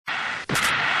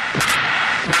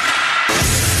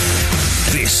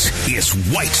is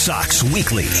White Sox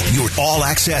Weekly, your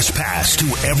all-access pass to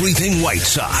everything White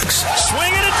Sox. Swing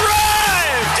and a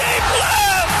drive! Deep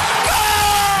left!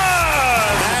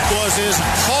 Gone! That was as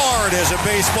hard as a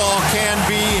baseball can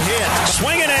be hit.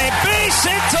 Swinging a base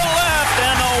hit to left,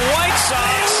 and the White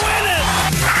Sox win it!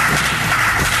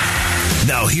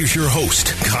 Now here's your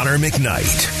host, Connor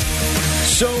McKnight.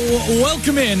 So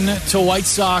welcome in to White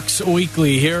Sox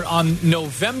Weekly here on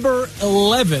November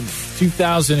 11th,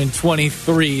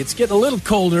 2023. It's getting a little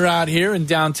colder out here in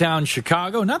downtown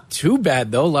Chicago. Not too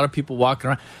bad, though. A lot of people walking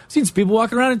around. I've seen some people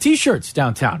walking around in T-shirts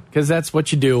downtown because that's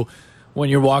what you do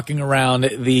when you're walking around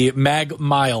the Mag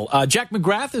Mile. Jack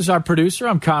McGrath is our producer.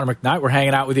 I'm Connor McKnight. We're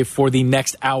hanging out with you for the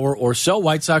next hour or so.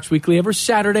 White Sox Weekly every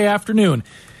Saturday afternoon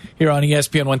here on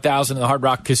ESPN 1000 and the Hard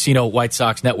Rock Casino White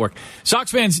Sox Network.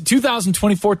 Sox fans,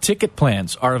 2024 ticket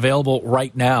plans are available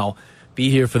right now.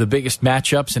 Be here for the biggest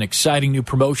matchups and exciting new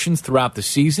promotions throughout the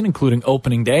season, including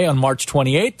opening day on March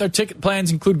 28th. Our ticket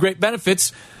plans include great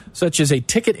benefits, such as a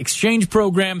ticket exchange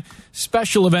program,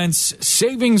 special events,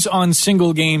 savings on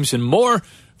single games, and more.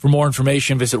 For more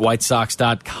information, visit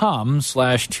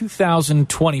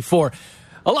whitesox.com/2024.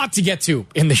 A lot to get to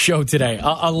in the show today.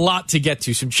 A lot to get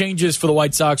to. Some changes for the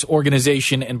White Sox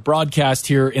organization and broadcast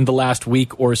here in the last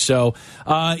week or so.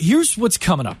 Here's what's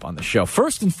coming up on the show.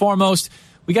 First and foremost,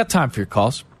 we got time for your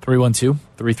calls.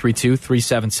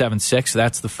 312-332-3776.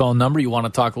 That's the phone number. You want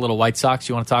to talk a little White Sox?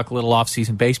 You want to talk a little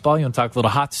off-season baseball? You want to talk a little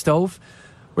hot stove?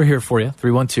 We're here for you.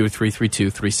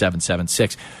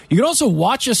 312-332-3776. You can also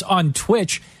watch us on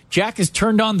Twitch. Jack has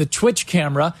turned on the Twitch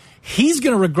camera. He's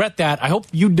going to regret that. I hope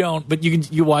you don't, but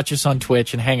you watch us on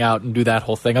Twitch and hang out and do that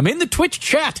whole thing. I'm in the Twitch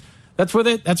chat. That's where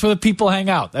the people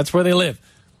hang out. That's where they live.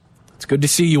 It's good to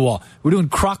see you all. We're doing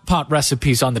crockpot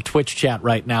recipes on the Twitch chat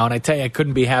right now, and I tell you, I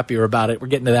couldn't be happier about it. We're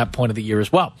getting to that point of the year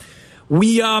as well.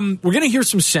 We're going to hear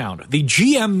some sound. The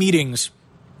GM meetings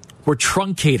were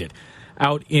truncated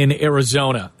out in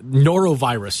Arizona.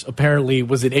 Norovirus apparently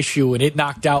was an issue, and it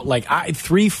knocked out like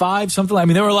 3-5, something. I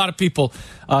mean, there were a lot of people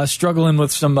struggling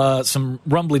with some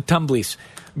rumbly tumblies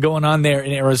going on there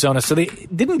in Arizona, so they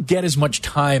didn't get as much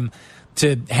time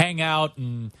to hang out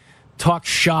and talk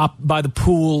shop by the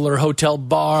pool or hotel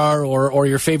bar or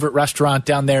your favorite restaurant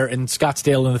down there in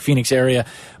Scottsdale in the Phoenix area.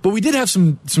 But we did have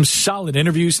some solid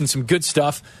interviews and some good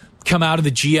stuff come out of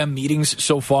the GM meetings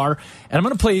so far. And I'm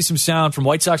going to play you some sound from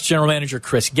White Sox general manager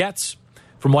Chris Getz,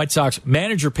 from White Sox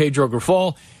manager Pedro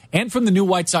Grifol, and from the new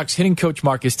White Sox hitting coach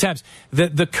Marcus Thames.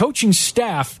 The coaching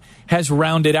staff has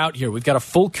rounded out here. We've got a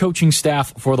full coaching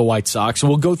staff for the White Sox, and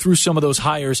we'll go through some of those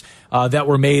hires that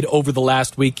were made over the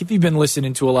last week. If you've been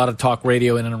listening to a lot of talk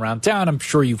radio in and around town, I'm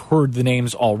sure you've heard the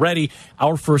names already.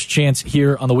 Our first chance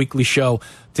here on the weekly show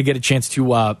to get a chance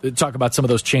to talk about some of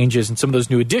those changes and some of those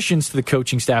new additions to the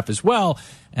coaching staff as well.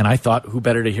 And I thought, who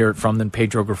better to hear it from than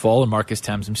Pedro Grifol and Marcus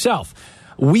Thames himself.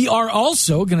 We are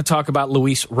also going to talk about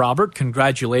Luis Robert.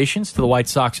 Congratulations to the White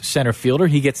Sox center fielder.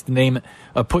 He gets the name,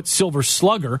 put Silver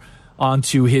Slugger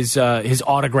onto his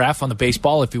autograph on the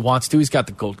baseball if he wants to. He's got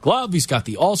the Gold Glove. He's got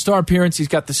the All-Star appearance. He's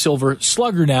got the Silver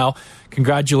Slugger now.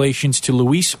 Congratulations to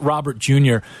Luis Robert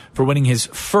Jr. for winning his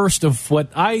first of what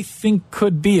I think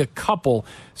could be a couple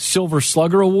Silver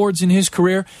Slugger awards in his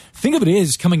career. Think of it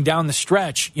as coming down the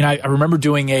stretch. You know, I remember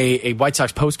doing a White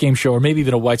Sox postgame show or maybe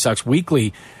even a White Sox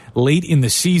weekly late in the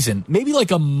season, maybe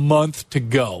like a month to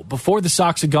go before the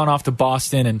Sox had gone off to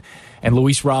Boston and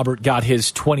Luis Robert got his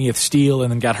 20th steal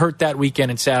and then got hurt that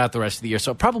weekend and sat out the rest of the year.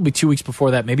 So probably 2 weeks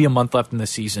before that, maybe a month left in the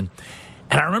season.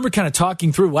 And I remember kind of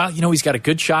talking through, well, you know, he's got a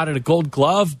good shot at a Gold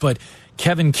Glove, but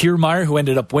Kevin Kiermaier, who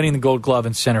ended up winning the Gold Glove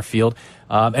in center field,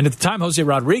 and at the time, Jose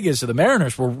Rodriguez of the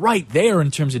Mariners were right there in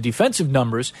terms of defensive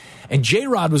numbers, and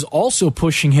J-Rod was also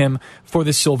pushing him for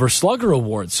the Silver Slugger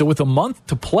award. So with a month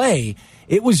to play,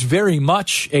 it was very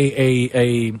much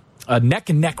a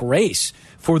neck-and-neck race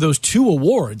for those two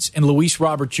awards, and Luis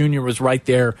Robert Jr. was right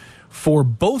there for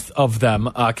both of them.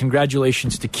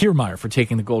 Congratulations to Kiermaier for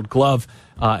taking the Gold Glove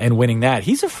and winning that.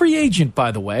 He's a free agent,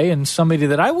 by the way, and somebody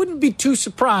that I wouldn't be too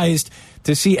surprised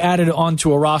to see added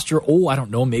onto a roster. Oh, I don't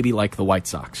know, maybe like the White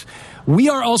Sox. We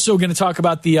are also going to talk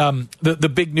about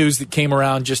the big news that came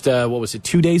around just,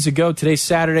 2 days ago? Today's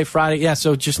Saturday, Friday? Yeah,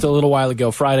 so just a little while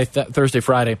ago, Thursday,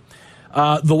 Friday.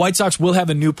 The White Sox will have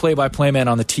a new play-by-play man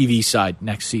on the TV side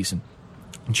next season.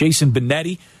 Jason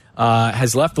Benetti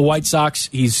has left the White Sox.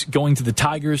 He's going to the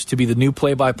Tigers to be the new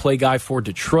play-by-play guy for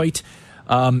Detroit.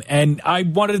 And I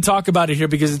wanted to talk about it here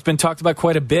because it's been talked about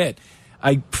quite a bit.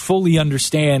 I fully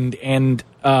understand and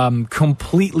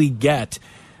completely get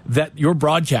that your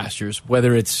broadcasters,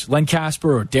 whether it's Len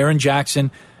Casper or Darren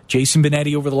Jackson, Jason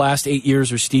Benetti over the last 8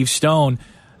 years, or Steve Stone,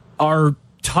 are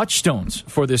touchstones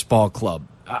for this ball club.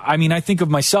 I mean, I think of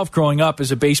myself growing up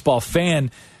as a baseball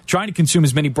fan, trying to consume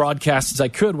as many broadcasts as I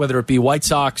could, whether it be White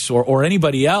Sox or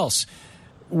anybody else,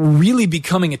 really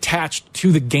becoming attached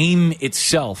to the game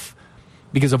itself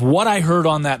because of what I heard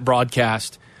on that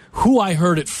broadcast, who I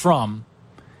heard it from,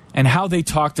 and how they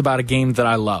talked about a game that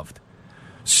I loved.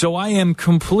 So I am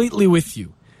completely with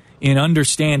you in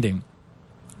understanding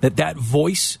that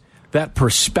voice, that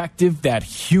perspective, that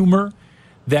humor,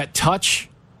 that touch,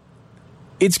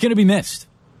 it's going to be missed.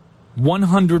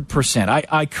 100%.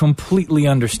 I completely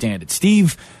understand it.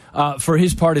 Steve, for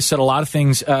his part, has said a lot of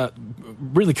things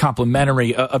really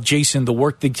complimentary of Jason, the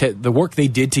work they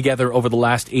did together over the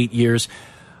last 8 years.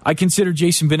 I consider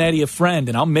Jason Benetti a friend,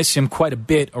 and I'll miss him quite a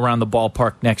bit around the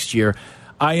ballpark next year.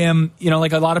 I am,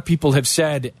 like a lot of people have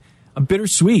said, I'm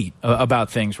bittersweet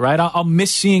about things, right? I'll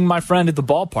miss seeing my friend at the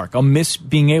ballpark. I'll miss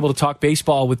being able to talk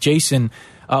baseball with Jason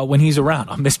when he's around.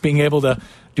 I'll miss being able to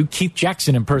do Keith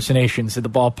Jackson impersonations at the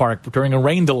ballpark during a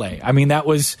rain delay. I mean,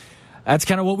 that's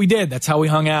kind of what we did. That's how we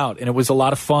hung out, and it was a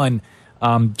lot of fun.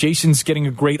 Jason's getting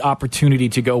a great opportunity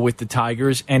to go with the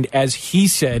Tigers, and as he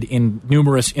said in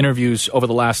numerous interviews over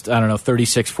the last,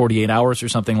 36, 48 hours or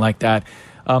something like that,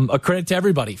 a credit to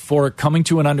everybody for coming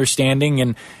to an understanding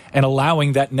and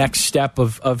allowing that next step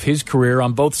of his career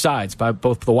on both sides, by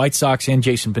both the White Sox and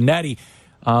Jason Benetti,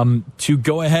 to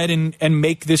go ahead and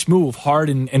make this move, hard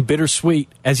and bittersweet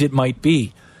as it might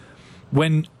be.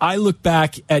 When I look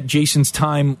back at Jason's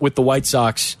time with the White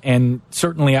Sox, and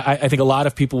certainly I think a lot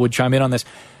of people would chime in on this,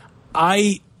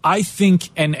 I think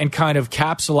and kind of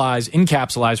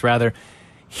encapsulize rather,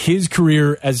 his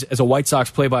career as a White Sox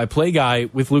play-by-play guy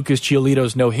with Lucas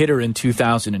Giolito's no-hitter in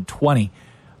 2020.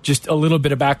 Just a little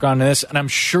bit of background on this, and I'm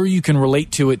sure you can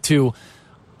relate to it too.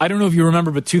 I don't know if you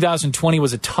remember, but 2020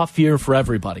 was a tough year for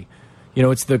everybody.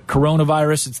 It's the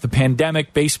coronavirus, it's the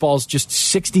pandemic, baseball's just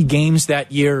 60 games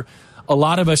that year. A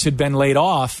lot of us had been laid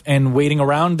off and waiting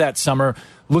around that summer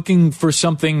looking for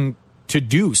something to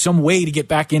do, some way to get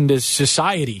back into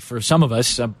society for some of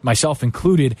us, myself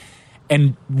included.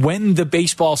 And when the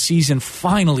baseball season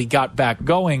finally got back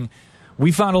going,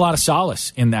 we found a lot of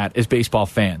solace in that as baseball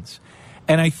fans.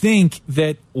 And I think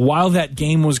that while that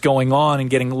game was going on and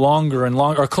getting longer and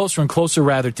longer, or closer and closer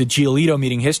rather, to Giolito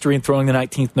meeting history and throwing the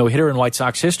 19th no-hitter in White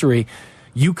Sox history,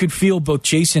 you could feel both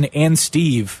Jason and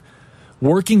Steve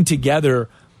working together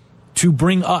to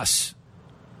bring us,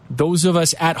 those of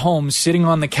us at home sitting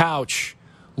on the couch,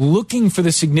 looking for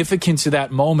the significance of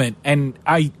that moment. And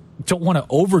I don't want to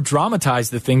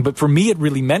over-dramatize the thing, but for me it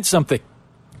really meant something.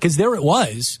 Because there it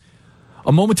was,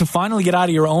 a moment to finally get out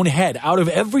of your own head, out of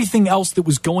everything else that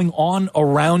was going on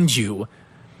around you,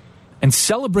 and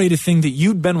celebrate a thing that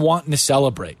you'd been wanting to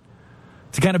celebrate.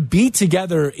 To kind of be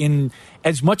together in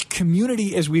as much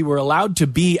community as we were allowed to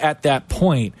be at that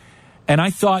point. And I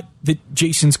thought that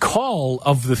Jason's call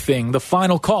of the thing, the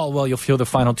final call, well, you'll feel the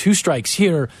final two strikes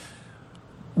here,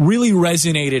 really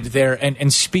resonated there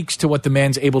and speaks to what the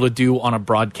man's able to do on a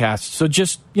broadcast. So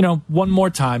just, one more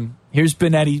time, here's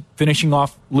Benetti finishing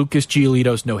off Lucas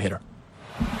Giolito's no-hitter.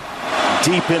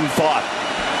 Deep in thought,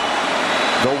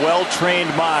 the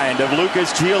well-trained mind of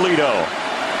Lucas Giolito.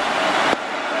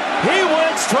 He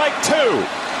went strike two.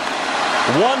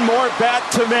 One more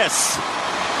bat to miss.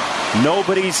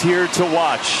 Nobody's here to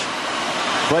watch,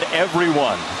 but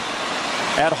everyone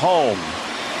at home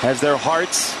has their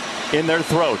hearts in their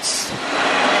throats.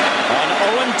 On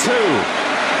 0-2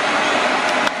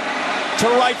 to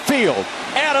right field.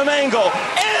 Adam Engel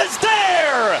is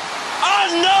there! A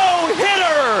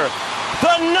no-hitter!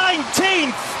 The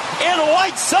 19th in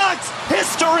White Sox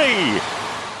history!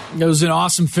 It was an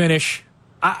awesome finish.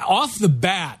 Off the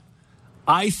bat,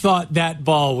 I thought that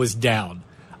ball was down.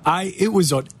 It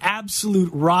was an absolute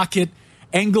rocket.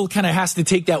 Engel kind of has to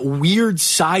take that weird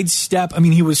side step. I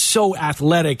mean, he was so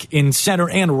athletic in center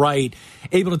and right,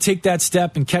 able to take that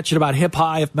step and catch it about hip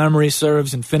high, if memory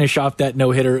serves, and finish off that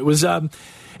no-hitter. It was an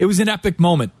epic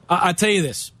moment. I'll tell you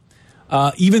this.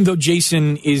 Even though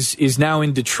Jason is now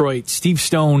in Detroit, Steve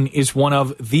Stone is one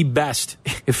of the best,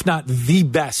 if not the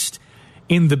best,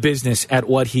 in the business at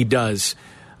what he does.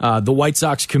 The White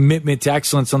Sox commitment to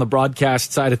excellence on the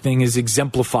broadcast side of things is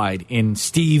exemplified in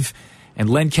Steve and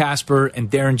Len Casper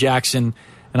and Darren Jackson,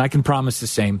 and I can promise the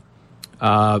same.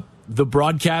 The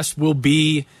broadcast will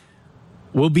be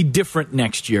different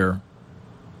next year,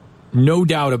 no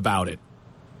doubt about it.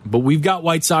 But we've got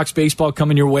White Sox baseball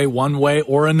coming your way one way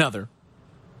or another,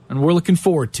 and we're looking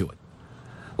forward to it.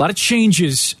 A lot of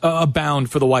changes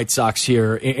abound for the White Sox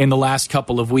here in the last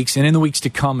couple of weeks and in the weeks to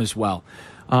come as well.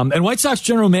 And White Sox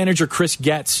general manager Chris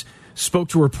Getz spoke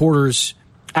to reporters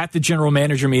at the general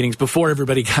manager meetings before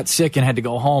everybody got sick and had to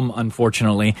go home,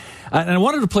 unfortunately. And I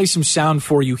wanted to play some sound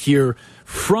for you here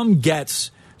from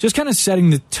Getz, just kind of setting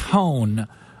the tone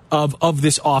of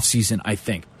this offseason, I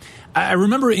think. I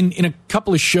remember in a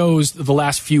couple of shows the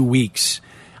last few weeks,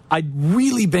 I'd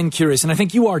really been curious, and I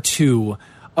think you are too,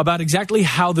 about exactly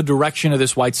how the direction of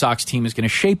this White Sox team is going to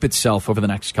shape itself over the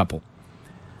next couple.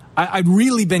 I'd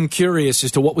really been curious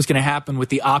as to what was going to happen with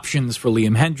the options for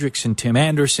Liam Hendriks and Tim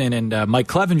Anderson and Mike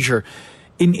Clevenger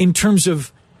in terms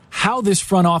of how this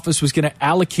front office was going to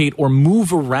allocate or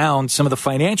move around some of the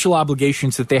financial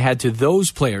obligations that they had to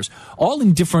those players, all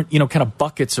in different, kind of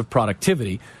buckets of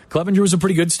productivity. Clevenger was a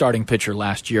pretty good starting pitcher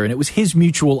last year, and it was his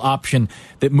mutual option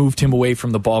that moved him away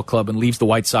from the ball club and leaves the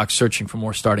White Sox searching for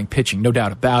more starting pitching, no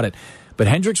doubt about it. But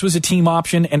Hendricks was a team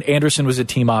option, and Anderson was a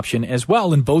team option as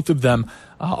well, and both of them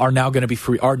are now going to be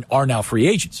are now free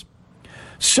agents.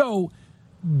 So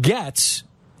Getz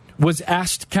was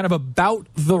asked kind of about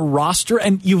the roster,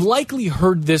 and you've likely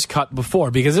heard this cut before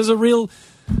because there's a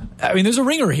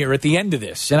ringer here at the end of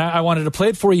this, and I wanted to play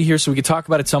it for you here so we could talk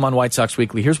about it some on White Sox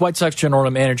Weekly. Here's White Sox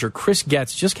General Manager Chris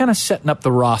Getz just kind of setting up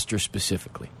the roster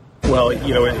specifically. Well,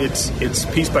 it's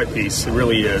piece by piece. It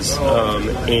really is,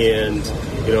 and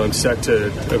I'm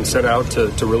set out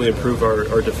to really improve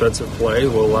our defensive play.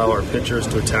 We'll allow our pitchers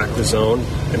to attack the zone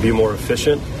and be more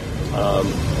efficient.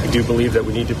 I do believe that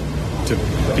we need to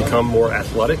become more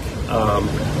athletic.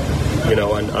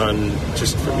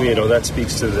 That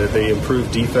speaks to the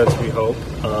improved defense, we hope,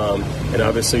 and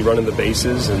obviously running the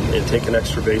bases and taking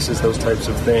extra bases, those types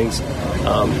of things.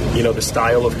 The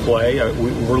style of play,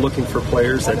 we're looking for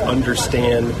players that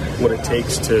understand what it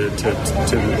takes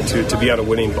to be on a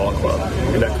winning ball club,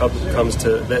 and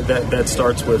that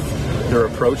starts with their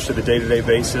approach to the day-to-day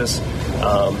basis,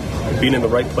 being in the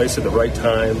right place at the right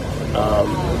time,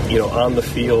 on the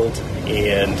field,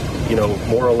 and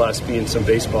more or less being some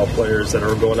baseball players that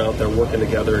are going out there working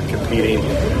together and competing.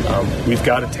 We've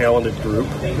got a talented group,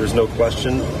 there's no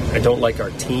question. I don't like our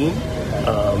team,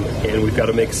 and we've got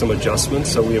to make some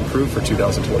adjustments so we improve for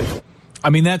 2024. I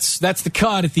mean, that's the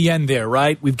cut at the end there,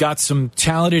 right? We've got some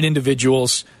talented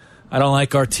individuals. I don't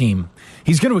like our team.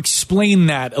 He's going to explain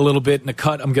that a little bit in the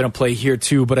cut I'm going to play here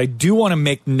too, but I do want to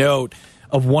make note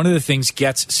of one of the things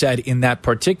Getz said in that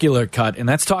particular cut, and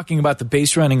that's talking about the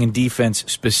base running and defense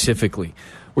specifically.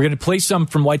 We're going to play some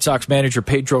from White Sox manager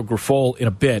Pedro Grifol in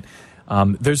a bit.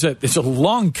 There's a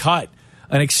long cut,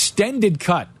 an extended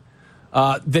cut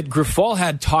that Grifol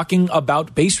had talking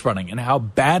about base running and how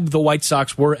bad the White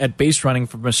Sox were at base running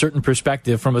from a certain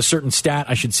perspective, from a certain stat,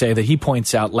 I should say, that he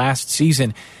points out last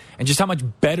season, and just how much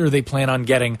better they plan on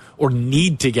getting, or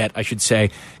need to get, I should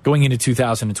say, going into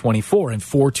 2024 and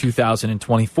for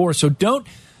 2024. So don't,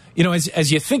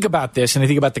 as you think about this and I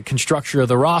think about the construction of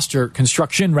the roster,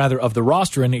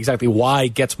 and exactly why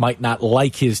Getz might not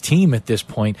like his team at this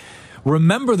point,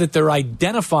 remember that they're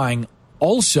identifying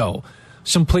also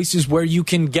some places where you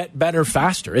can get better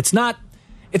faster. It's not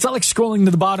like scrolling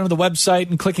to the bottom of the website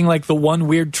and clicking like the one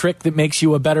weird trick that makes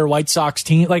you a better White Sox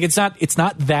team. Like it's not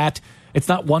that. It's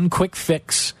not one quick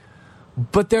fix,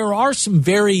 but there are some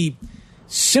very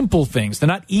simple things. They're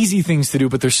not easy things to do,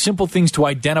 but they're simple things to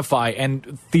identify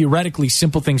and theoretically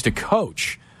simple things to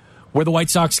coach where the White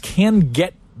Sox can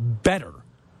get better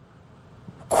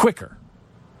quicker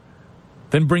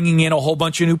than bringing in a whole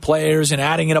bunch of new players and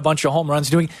adding in a bunch of home runs.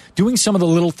 Doing some of the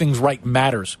little things right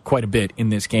matters quite a bit in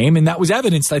this game, and that was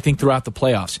evidenced, I think, throughout the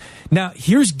playoffs. Now,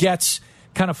 here's Getz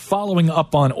kind of following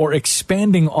up on or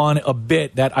expanding on a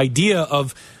bit that idea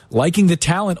of liking the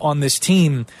talent on this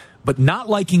team, but not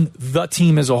liking the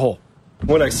team as a whole.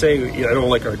 When I say I don't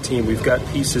like our team, we've got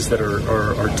pieces that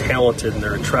are talented and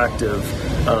they're attractive,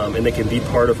 and they can be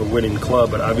part of a winning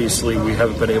club, but obviously we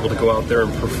haven't been able to go out there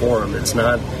and perform. It's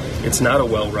not a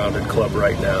well-rounded club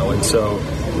right now, and so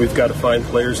we've got to find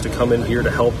players to come in here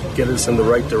to help get us in the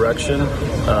right direction,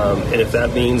 and if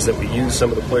that means that we use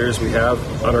some of the players we have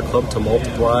on our club to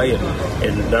multiply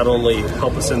and not only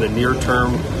help us in the near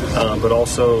term, but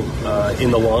also in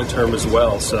the long term as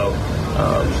well. So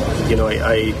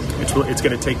it's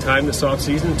going to take time this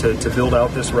offseason to build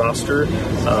out this roster,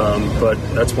 but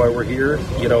that's why we're here,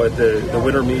 at the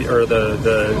winter meet or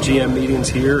the GM meetings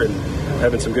here, and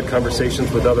having some good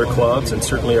conversations with other clubs and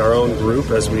certainly our own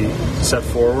group as we set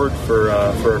forward for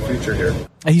our future here.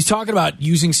 He's talking about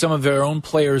using some of their own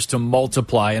players to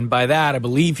multiply, and by that I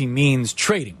believe he means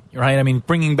trading, right? I mean,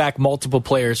 bringing back multiple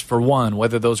players for one,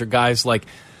 whether those are guys like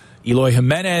Eloy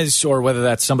Jimenez or whether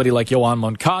that's somebody like Yohan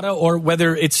Moncada, or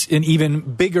whether it's an even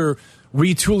bigger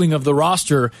retooling of the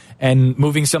roster and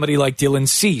moving somebody like Dylan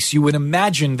Cease. You would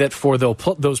imagine that for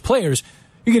those players,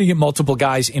 you're going to get multiple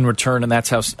guys in return, and that's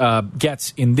how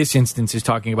Getz, in this instance, is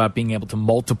talking about being able to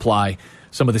multiply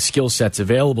some of the skill sets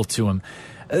available to him.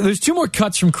 There's two more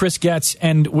cuts from Chris Getz,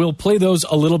 and we'll play those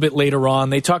a little bit later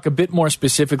on. They talk a bit more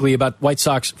specifically about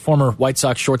former White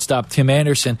Sox shortstop Tim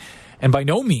Anderson, and by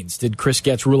no means did Chris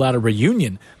Getz rule out a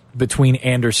reunion between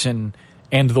Anderson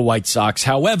and the White Sox.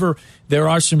 However, there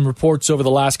are some reports over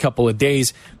the last couple of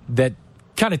days that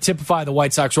kind of typify the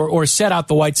White Sox or set out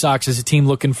the White Sox as a team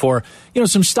looking for,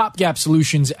 some stopgap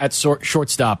solutions at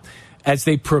shortstop as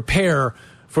they prepare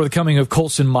for the coming of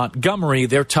Colson Montgomery,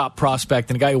 their top prospect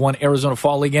and a guy who won Arizona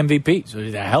Fall League MVP. So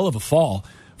it's a hell of a fall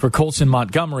for Colson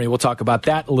Montgomery. We'll talk about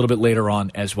that a little bit later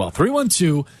on as well.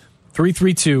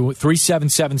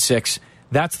 312-332-3776.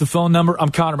 That's the phone number. I'm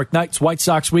Connor McKnight. It's White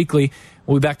Sox Weekly.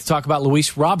 We'll be back to talk about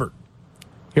Luis Robert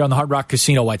here on the Hard Rock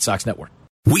Casino White Sox Network.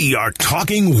 We are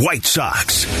talking White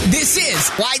Sox. This is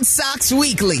White Sox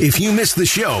Weekly. If you missed the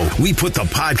show, we put the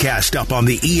podcast up on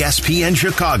the ESPN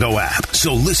Chicago app.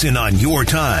 So listen on your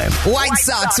time. White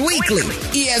Sox Weekly.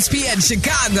 ESPN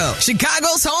Chicago.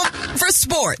 Chicago's home for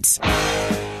sports.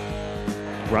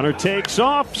 Runner takes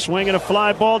off, swinging a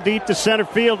fly ball deep to center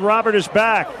field. Robert is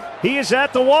back. He is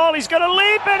at the wall. He's going to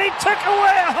leap, and he took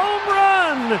away a home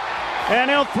run.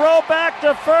 And he'll throw back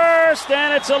to first,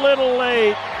 and it's a little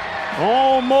late.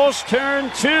 Almost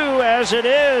turned two as it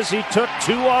is. He took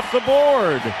two off the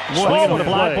board. Swinging a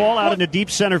fly ball out into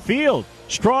deep center field.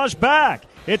 Straw's back.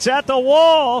 It's at the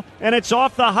wall, and it's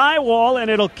off the high wall, and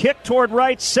it'll kick toward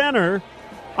right center.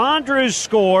 Andrews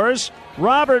scores.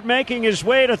 Robert making his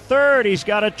way to third. He's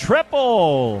got a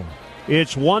triple.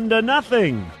 It's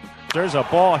 1-0. There's a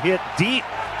ball hit deep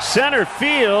center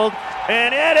field,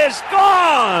 and it is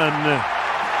gone.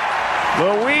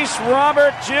 Luis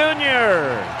Robert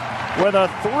Jr. with a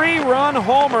 3-run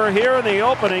homer here in the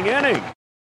opening inning.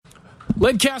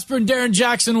 Len Casper and Darren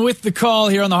Jackson with the call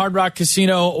here on the Hard Rock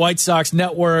Casino White Sox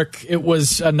Network. It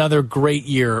was another great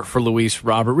year for Luis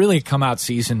Robert. Really a come-out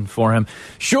season for him.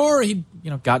 Sure, he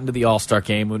got into the All-Star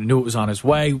game, knew it was on his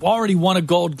way. Already won a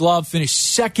Gold Glove, finished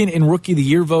second in Rookie of the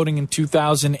Year voting in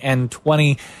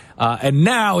 2020, and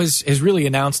now has really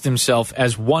announced himself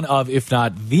as one of, if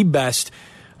not the best,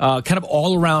 kind of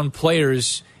all-around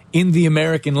players in the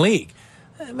American League.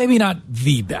 Maybe not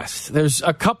the best. There's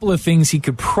a couple of things he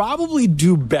could probably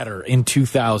do better in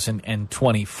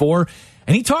 2024.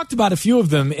 And he talked about a few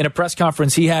of them in a press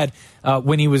conference he had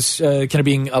when he was kind of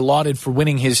being lauded for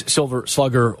winning his Silver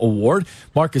Slugger award.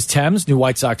 Marcus Thames, new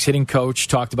White Sox hitting coach,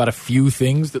 talked about a few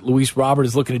things that Luis Robert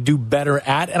is looking to do better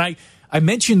at. And I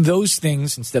mentioned those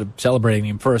things instead of celebrating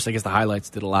him first. I guess the highlights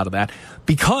did a lot of that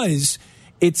because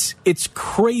it's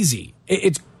crazy.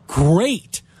 It's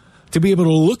great to be able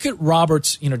to look at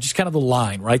Robert's, just kind of the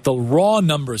line, right? The raw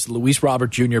numbers that Luis Robert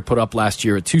Jr. put up last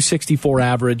year, a 264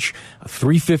 average, a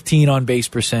 315 on base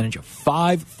percentage, a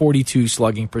 542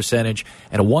 slugging percentage,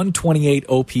 and a 128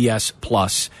 OPS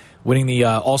plus, winning the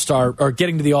All-Star, or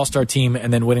getting to the All-Star team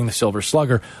and then winning the Silver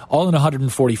Slugger, all in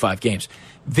 145 games.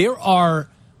 There are,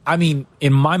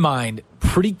 in my mind,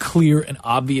 pretty clear and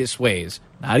obvious ways,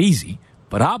 not easy,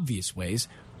 but obvious ways,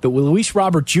 that Luis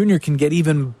Robert Jr. can get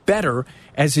even better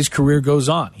as his career goes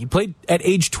on. He played at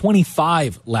age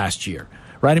 25 last year,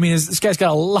 right? This guy's got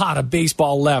a lot of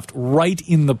baseball left right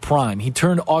in the prime. He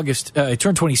turned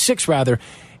 26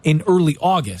 in early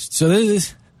August. So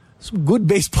there's some good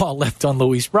baseball left on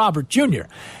Luis Robert Jr.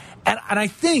 And I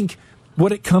think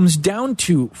what it comes down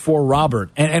to for Robert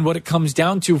and what it comes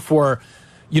down to for,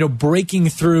 breaking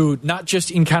through, not just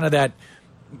in kind of that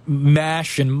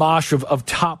mash and mosh of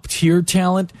top tier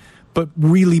talent, but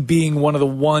really being one of the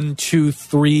 1, 2,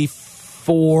 3,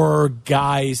 4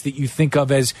 guys that you think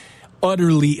of as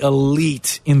utterly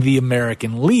elite in the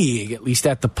American League, at least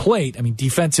at the plate.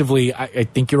 Defensively, I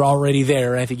think you're already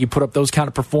there. I think you put up those kind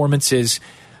of performances.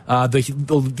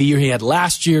 The year he had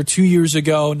last year, 2 years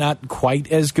ago, not quite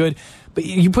as good. But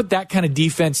you put that kind of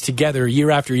defense together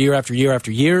year after year after year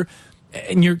after year,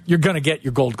 and you're going to get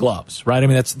your Gold Gloves, right?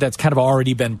 That's kind of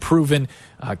already been proven.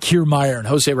 Kiermaier and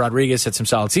Jose Rodriguez had some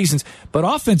solid seasons, but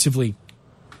offensively,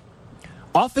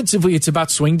 it's about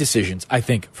swing decisions, I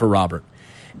think, for Robert.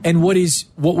 And what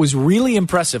was really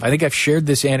impressive, I think I've shared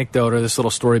this anecdote or this little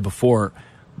story before,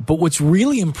 but what's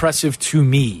really impressive to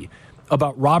me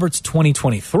about Robert's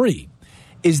 2023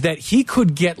 is that he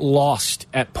could get lost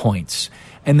at points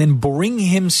and then bring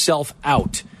himself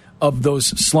out of those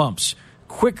slumps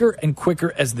quicker and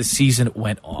quicker as the season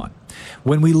went on.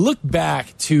 When we look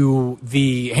back to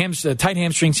the tight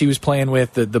hamstrings he was playing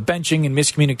with, the benching and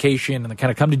miscommunication and the kind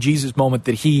of come to Jesus moment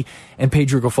that he and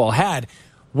Pedro Grifol had,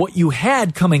 what you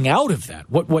had coming out of that,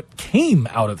 what came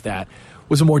out of that,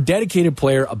 was a more dedicated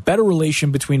player, a better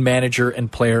relation between manager and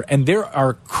player, and there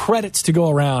are credits to go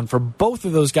around for both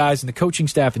of those guys and the coaching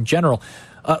staff in general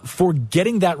for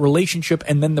getting that relationship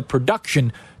and then the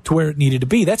production to where it needed to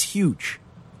be. That's huge.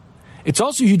 It's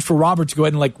also huge for Robert to go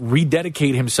ahead and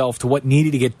rededicate himself to what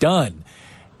needed to get done,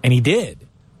 and he did.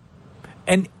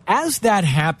 And as that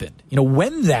happened,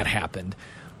 when that happened,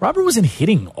 Robert wasn't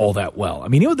hitting all that well. I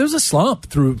mean, there was a slump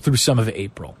through some of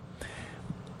April.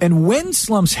 And when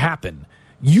slumps happen,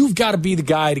 you've got to be the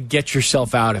guy to get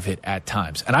yourself out of it at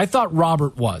times. And I thought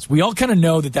Robert was. We all kind of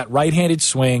know that right-handed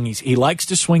swing, he likes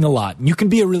to swing a lot. And you can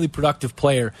be a really productive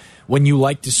player when you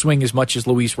like to swing as much as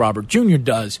Luis Robert Jr.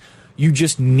 does. You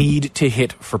just need to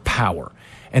hit for power.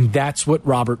 And that's what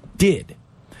Robert did.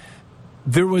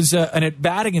 There was an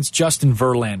at-bat against Justin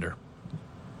Verlander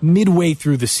midway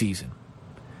through the season.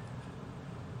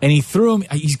 And he threw him,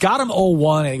 he's got him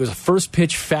 0-1, and it was a first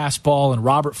pitch fastball, and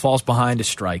Robert falls behind a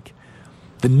strike.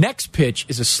 The next pitch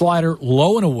is a slider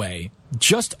low and away,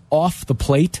 just off the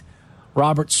plate.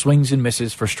 Robert swings and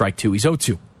misses for strike 2. He's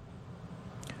 0-2.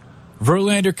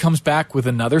 Verlander comes back with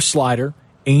another slider,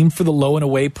 aimed for the low and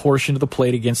away portion of the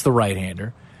plate against the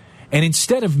right-hander. And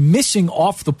instead of missing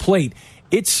off the plate,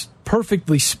 it's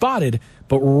perfectly spotted,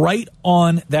 but right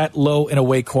on that low and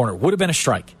away corner. Would have been a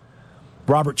strike.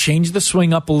 Robert changed the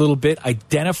swing up a little bit,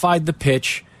 identified the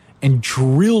pitch, and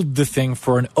drilled the thing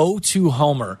for an 0-2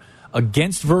 homer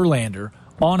against Verlander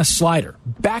on a slider.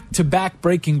 Back-to-back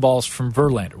breaking balls from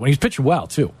Verlander, when he's pitching well,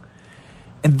 too.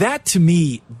 And that, to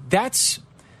me, that's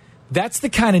the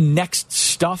kind of next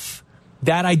stuff,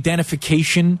 that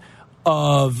identification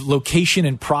of location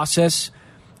and process,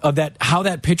 of that, how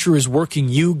that pitcher is working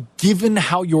you, given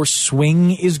how your swing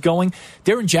is going.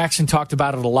 Darren Jackson talked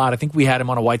about it a lot. I think we had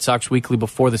him on a White Sox Weekly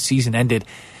before the season ended.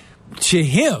 To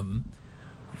him,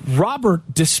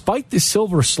 Robert, despite the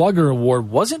Silver Slugger award,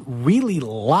 wasn't really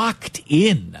locked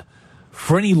in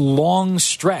for any long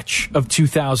stretch of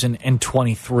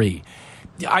 2023.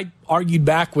 I argued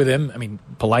back with him,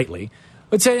 politely.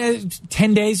 Let's say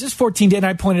 10 days, this is 14 days, and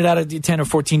I pointed out a 10 or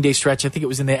 14-day stretch. I think it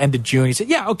was in the end of June. He said,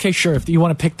 yeah, okay, sure, if you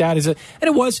want to pick that as and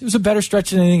it was a better stretch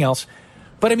than anything else.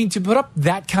 But, to put up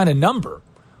that kind of number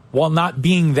while not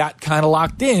being that kind of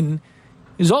locked in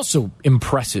is also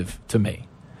impressive to me.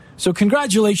 So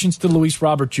congratulations to Luis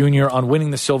Robert Jr. on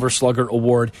winning the Silver Slugger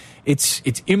Award. It's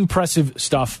impressive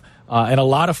stuff and a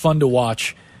lot of fun to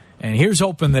watch. And here's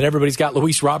hoping that everybody's got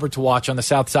Luis Robert to watch on the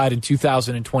South Side in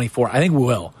 2024. I think we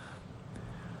will.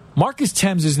 Marcus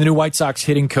Thames is the new White Sox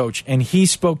hitting coach, and he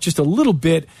spoke just a little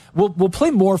bit. We'll play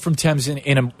more from Thames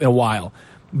in a while.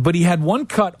 But he had one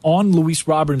cut on Luis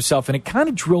Robert himself, and it kind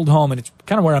of drilled home, and it's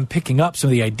kind of where I'm picking up some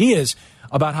of the ideas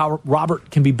about how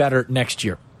Robert can be better next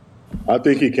year. I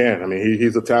think he can.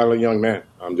 He's a talented young man.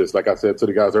 Just like I said to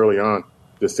the guys early on,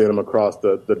 just seeing him across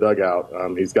the dugout.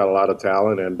 He's got a lot of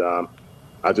talent, and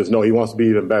I just know he wants to be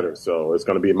even better. So it's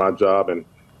going to be my job and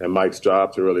Mike's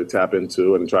job to really tap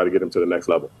into and try to get him to the next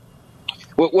level.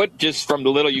 What just from the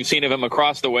little you've seen of him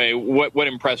across the way, what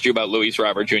impressed you about Luis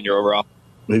Robert Jr. overall?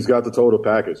 He's got the total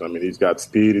package. He's got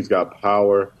speed, he's got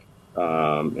power,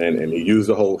 and he used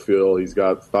the whole field. He's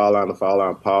got foul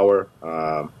line power,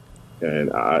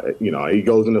 he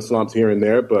goes into slumps here and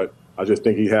there, but I just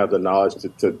think he has the knowledge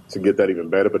to get that even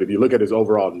better. But if you look at his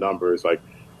overall numbers,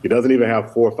 he doesn't even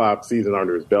have 4 or 5 seasons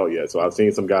under his belt yet. So I've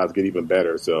seen some guys get even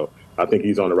better. So I think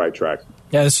he's on the right track.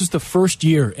 Yeah, this is the first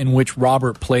year in which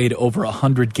Robert played over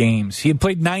 100 games. He had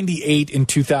played 98 in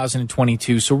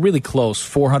 2022, so really close.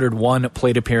 401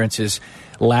 plate appearances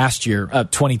last year,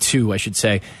 22, I should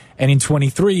say. And in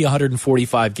 23,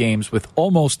 145 games with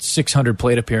almost 600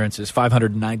 plate appearances,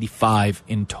 595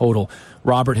 in total.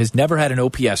 Robert has never had an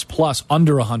OPS plus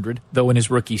under 100, though in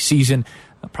his rookie season,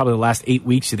 probably the last 8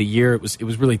 weeks of the year, it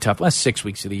was really tough. Last 6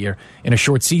 weeks of the year in a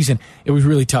short season, it was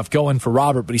really tough going for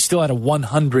Robert, but he still had a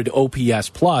 100 OPS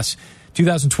plus.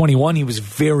 2021, he was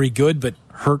very good, but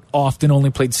hurt often, only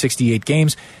played 68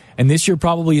 games. And this year,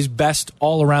 probably his best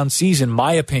all-around season,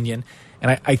 my opinion.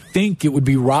 And I think it would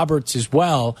be Robert's as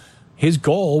well. His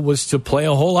goal was to play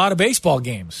a whole lot of baseball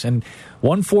games. And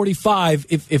 145,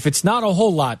 if it's not a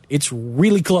whole lot, it's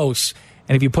really close.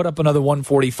 And if you put up another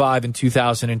 145 in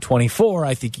 2024,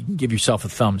 I think you can give yourself a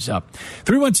thumbs up.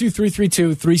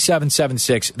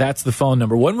 312-332-3776. That's the phone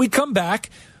number. When we come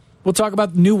back, we'll talk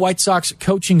about the new White Sox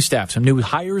coaching staff. Some new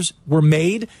hires were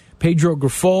made. Pedro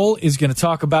Grifol is going to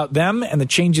talk about them and the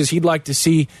changes he'd like to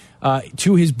see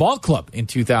to his ball club in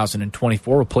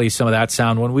 2024. We'll play some of that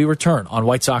sound when we return on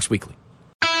White Sox Weekly.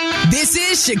 This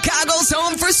is Chicago's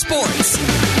home for sports.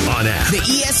 On app. The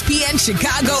ESPN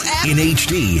Chicago app. In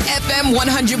HD. FM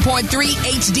 100.3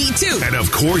 HD2. And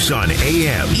of course on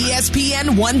AM.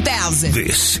 ESPN 1000.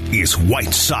 This is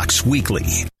White Sox Weekly.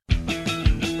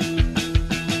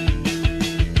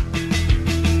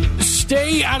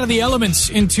 Stay out of the elements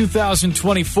in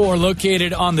 2024.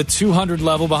 Located on the 200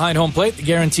 level behind home plate, the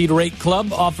Guaranteed Rate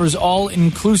Club offers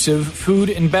all-inclusive food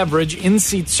and beverage,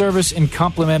 in-seat service, and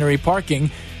complimentary parking.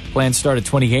 Plans start at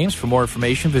 20 games. For more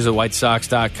information, visit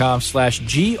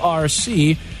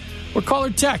whitesox.com/GRC or call or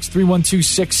text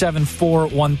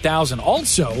 312-674-1000.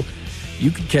 Also,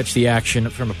 you can catch the action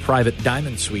from a private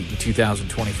diamond suite in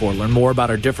 2024. Learn more about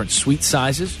our different suite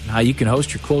sizes and how you can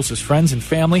host your closest friends and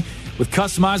family with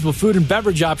customizable food and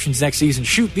beverage options next season.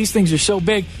 Shoot, these things are so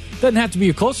big, it doesn't have to be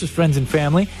your closest friends and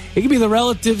family. It could be the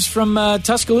relatives from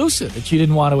Tuscaloosa that you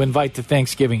didn't want to invite to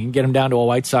Thanksgiving and get them down to a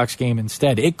White Sox game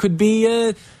instead. It could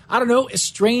be,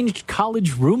 estranged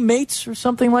college roommates or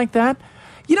something like that.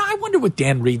 You know, I wonder what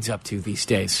Dan Reed's up to these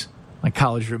days. My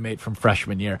college roommate from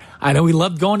freshman year. I know he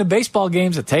loved going to baseball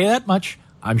games, I'll tell you that much.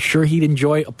 I'm sure he'd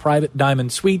enjoy a private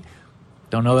diamond suite.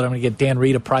 Don't know that I'm going to get Dan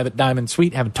Reed a private diamond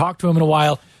suite. Haven't talked to him in a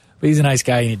while, but he's a nice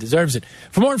guy and he deserves it.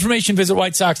 For more information, visit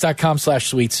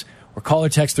whitesox.com/suites or call or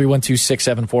text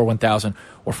 312-674-1000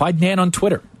 or find Dan on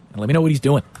Twitter and let me know what he's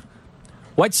doing.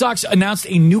 White Sox announced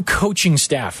a new coaching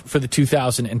staff for the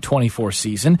 2024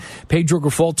 season. Pedro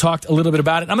Grifol talked a little bit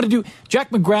about it. I'm going to do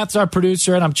Jack McGrath's our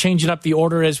producer, and I'm changing up the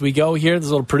order as we go here. There's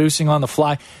a little producing on the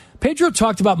fly. Pedro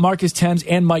talked about Marcus Thames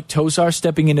and Mike Tosar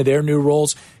stepping into their new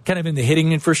roles, kind of in the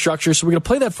hitting infrastructure. So we're going to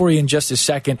play that for you in just a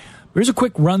second. Here's a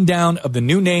quick rundown of the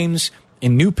new names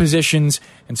in new positions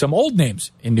and some old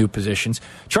names in new positions.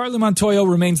 Charlie Montoyo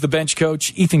remains the bench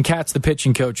coach. Ethan Katz, the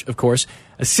pitching coach, of course.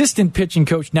 Assistant pitching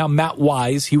coach, now Matt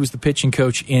Wise. He was the pitching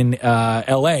coach in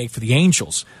L.A. for the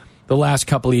Angels the last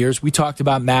couple of years. We talked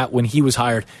about Matt when he was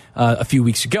hired a few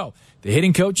weeks ago. The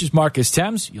hitting coach is Marcus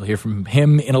Thames. You'll hear from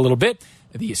him in a little bit.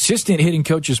 The assistant hitting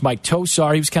coach is Mike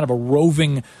Tosar. He was kind of a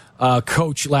roving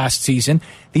coach last season.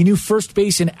 The new first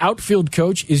base and outfield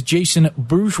coach is Jason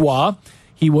Bourgeois.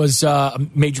 He was a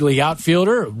major league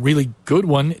outfielder, a really good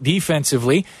one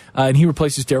defensively, and he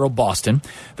replaces Darryl Boston.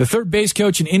 The third base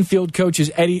coach and infield coach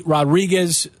is Eddie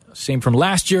Rodriguez, same from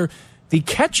last year. The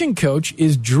catching coach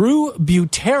is Drew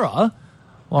Butera,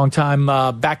 longtime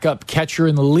backup catcher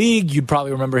in the league. You'd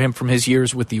probably remember him from his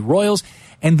years with the Royals.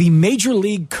 And the major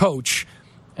league coach,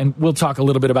 and we'll talk a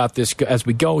little bit about this as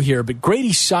we go here, but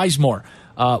Grady Sizemore,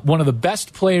 one of the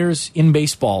best players in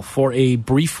baseball for a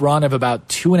brief run of about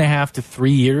 2.5 to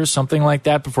 3 years, something like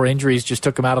that, before injuries just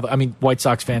took him out of White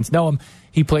Sox fans know him.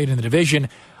 He played in the division.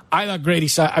 I thought I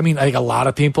think a lot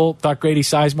of people thought Grady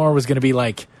Sizemore was going to be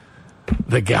like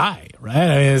the guy, right?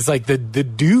 I mean, it's like the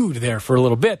dude there for a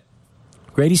little bit.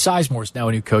 Grady Sizemore is now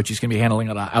a new coach. He's going to be handling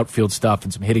a lot of outfield stuff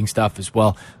and some hitting stuff as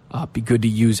well. Be good to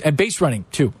use. And base running,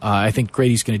 too. I think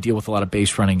Grady's going to deal with a lot of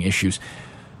base running issues.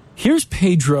 Here's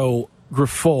Pedro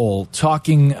Grifol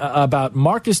talking about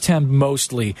Marcus Thames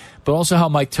mostly, but also how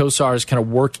Mike Tosar is kind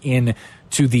of work in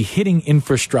to the hitting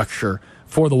infrastructure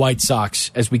for the White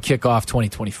Sox as we kick off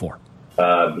 2024.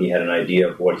 He had an idea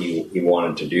of what he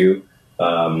wanted to do.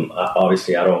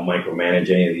 Obviously, I don't micromanage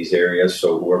any of these areas,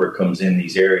 so whoever comes in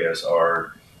these areas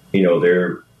are,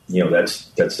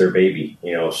 that's their baby,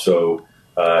 So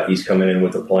he's coming in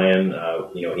with a plan.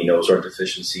 He knows our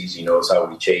deficiencies. He knows how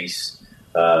we chase.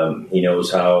 He knows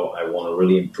how I want to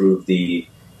really improve the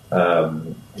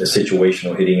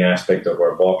situational hitting aspect of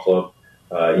our ball club.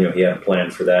 He had a plan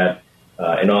for that,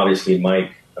 and obviously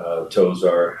Mike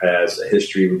Tosar has a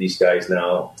history with these guys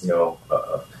now.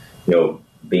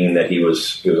 Being that he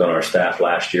was on our staff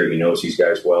last year, he knows these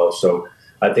guys well. So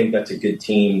I think that's a good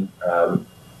team,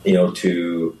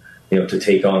 to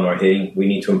take on our hitting. We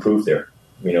need to improve there,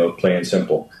 plain and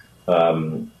simple.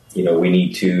 We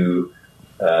need to.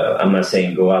 I'm not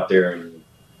saying go out there and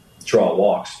draw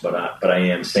walks, but I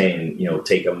am saying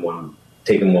take them when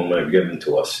they're given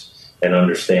to us, and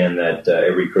understand that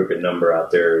every crooked number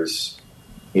out there is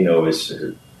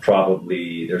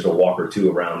probably there's a walk or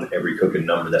two around every crooked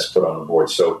number that's put on the board.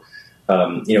 So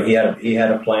he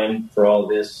had a plan for all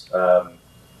this,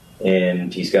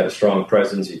 and he's got a strong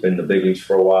presence. He's been in the big leagues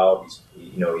for a while.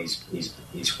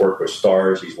 He's worked with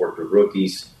stars. He's worked with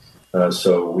rookies.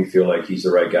 So we feel like he's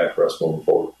the right guy for us moving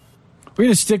forward. We're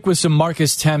going to stick with some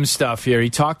Marcus Thames stuff here.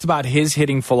 He talked about his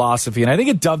hitting philosophy, and I think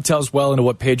it dovetails well into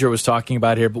what Pedro was talking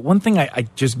about here. But one thing I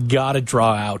just got to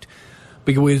draw out,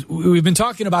 because we've been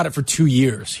talking about it for 2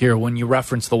 years here when you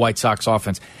reference the White Sox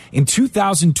offense. In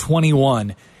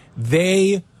 2021,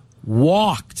 they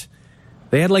walked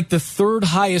They had like the third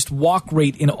highest walk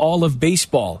rate in all of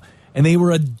baseball, and they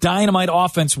were a dynamite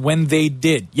offense when they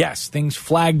did. Yes, things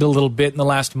flagged a little bit in the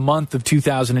last month of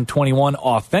 2021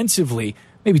 offensively,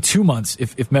 maybe 2 months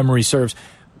if memory serves,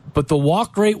 but the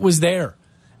walk rate was there.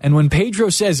 And when Pedro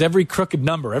says every crooked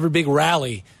number, every big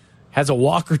rally has a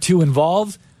walk or two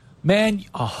involved, man,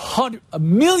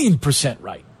 1,000,000%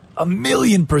 right.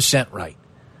 1,000,000% right.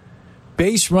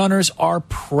 Base runners are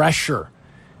pressure,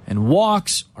 and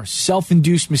walks are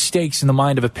self-induced mistakes in the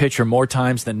mind of a pitcher more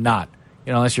times than not.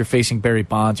 You know, unless you're facing Barry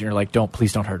Bonds and you're like,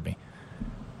 please don't hurt me.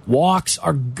 Walks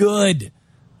are good.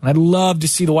 And I'd love to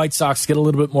see the White Sox get a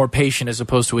little bit more patient as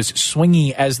opposed to as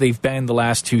swingy as they've been the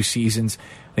last 2 seasons.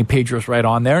 I think Pedro's right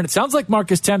on there. And it sounds like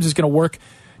Marcus Thames is going to work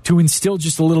to instill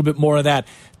just a little bit more of that.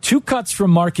 2 cuts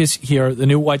from Marcus here, the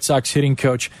new White Sox hitting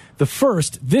coach. The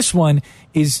first, this one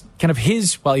is kind of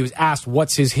his, he was asked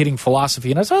what's his hitting philosophy.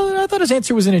 And I thought his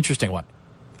answer was an interesting one.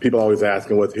 People always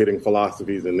asking what's hitting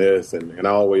philosophies in this. And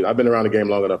I've been around the game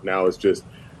long enough now. It's just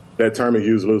that term is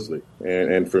used loosely.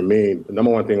 And for me, the number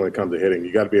one thing when it comes to hitting,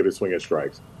 you got to be able to swing at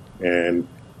strikes. And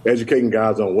educating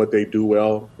guys on what they do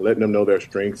well, letting them know their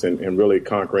strengths and really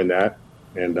conquering that.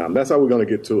 And that's how we're going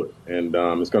to get to it. And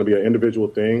it's going to be an individual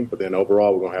thing, but then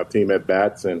overall we're going to have team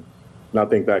at-bats, and I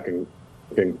think that can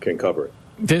cover it.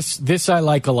 This I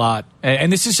like a lot.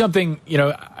 And this is something,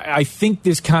 I think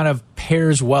this kind of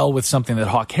pairs well with something that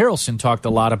Hawk Harrelson talked a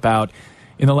lot about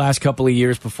in the last couple of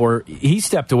years before he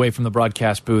stepped away from the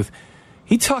broadcast booth.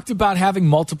 He talked about having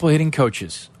multiple hitting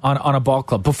coaches on a ball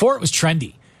club before it was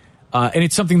trendy. And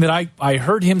it's something that I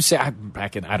heard him say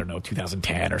back in,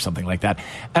 2010 or something like that.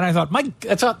 And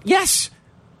I thought, yes,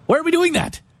 why are we doing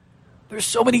that? There's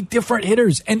so many different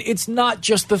hitters, and it's not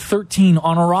just the 13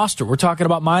 on a roster. We're talking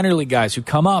about minor league guys who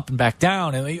come up and back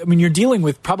down. And you're dealing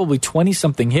with probably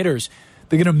 20-something hitters.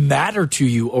 They're going to matter to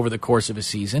you over the course of a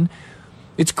season.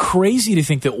 It's crazy to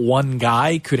think that one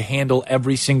guy could handle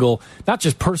every single, not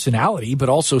just personality, but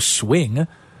also swing.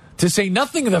 To say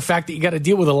nothing of the fact that you got to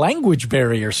deal with a language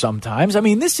barrier sometimes.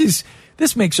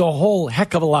 This makes a whole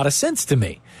heck of a lot of sense to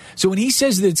me. So when he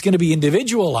says that it's going to be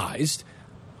individualized,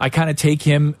 I kind of take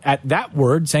him at that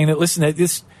word, saying that, listen,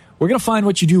 we're going to find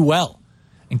what you do well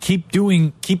and keep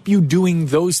you doing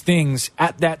those things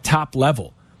at that top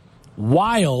level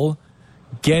while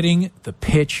getting the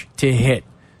pitch to hit,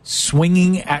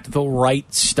 swinging at the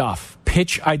right stuff,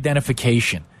 pitch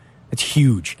identification. It's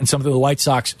huge, and something the White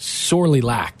Sox sorely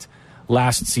lacked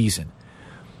last season.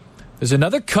 There's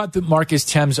another cut that Marcus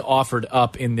Thames offered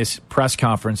up in this press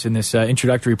conference, in this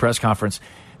introductory press conference,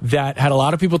 that had a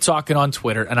lot of people talking on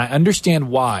Twitter, and I understand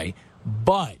why,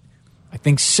 but I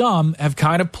think some have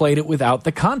kind of played it without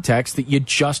the context that you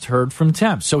just heard from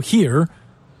Thames. So here,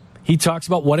 he talks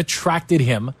about what attracted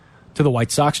him to the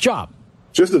White Sox job.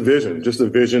 Just a vision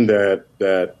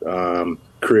that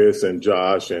Chris and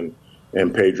Josh and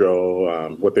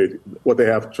Pedro, what they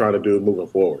have trying to do moving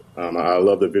forward. I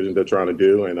love the vision they're trying to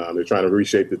do, and they're trying to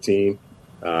reshape the team.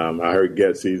 I heard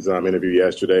Getz's interview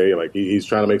yesterday. He's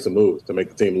trying to make some moves to make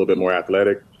the team a little bit more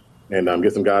athletic and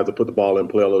get some guys to put the ball in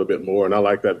play a little bit more. And I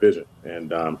like that vision.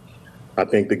 And I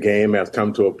think the game has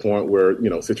come to a point where,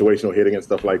 situational hitting and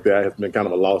stuff like that has been kind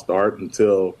of a lost art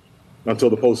until the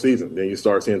postseason. Then you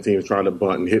start seeing teams trying to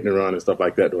bunt and hit and run and stuff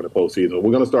like that during the postseason.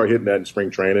 We're going to start hitting that in spring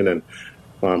training, and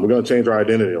we're going to change our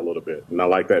identity a little bit. And I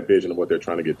like that vision of what they're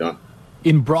trying to get done.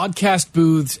 In broadcast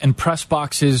booths and press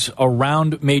boxes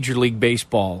around Major League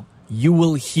Baseball, you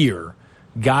will hear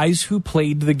guys who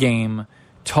played the game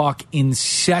talk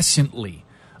incessantly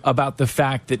about the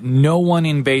fact that no one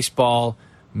in baseball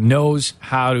knows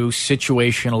how to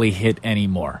situationally hit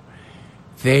anymore.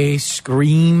 They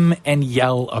scream and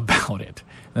yell about it.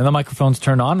 Then the microphones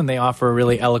turn on and they offer a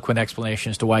really eloquent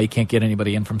explanation as to why you can't get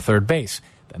anybody in from third base.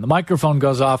 Then the microphone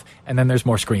goes off and then there's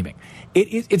more screaming.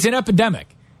 It's an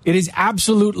epidemic. It is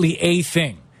absolutely a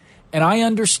thing. And I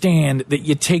understand that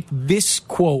you take this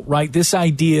quote, right, this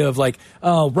idea of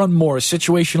run more,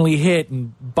 situationally hit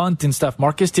and bunt and stuff.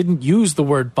 Marcus didn't use the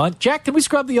word bunt. Jack, can we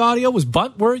scrub the audio? Was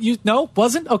bunt word used? No,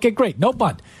 wasn't? Okay, great. No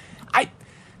bunt.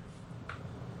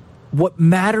 What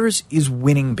matters is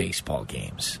winning baseball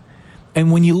games.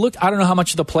 And when you look, I don't know how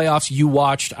much of the playoffs you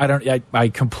watched. I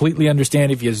completely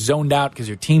understand if you zoned out because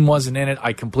your team wasn't in it.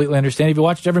 I completely understand if you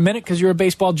watched every minute because you're a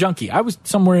baseball junkie. I was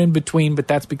somewhere in between, but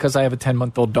that's because I have a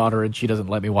 10-month-old daughter and she doesn't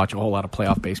let me watch a whole lot of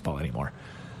playoff baseball anymore.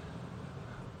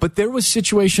 But there was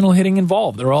situational hitting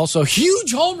involved. There were also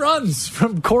huge home runs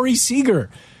from Corey Seager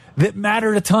that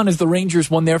mattered a ton as the Rangers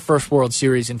won their first World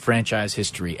Series in franchise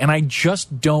history. And I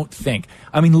just don't think,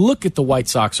 look at the White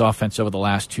Sox offense over the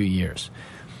last 2 years.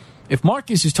 If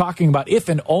Marcus is talking about if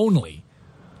and only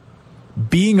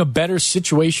being a better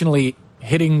situationally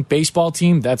hitting baseball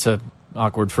team, that's a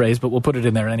awkward phrase, but we'll put it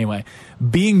in there anyway.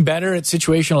 Being better at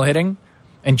situational hitting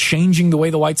and changing the way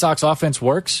the White Sox offense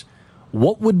works,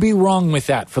 what would be wrong with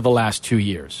that for the last 2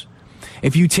 years?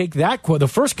 If you take that quote, the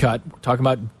first cut, we're talking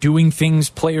about doing things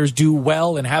players do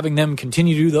well and having them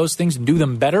continue to do those things and do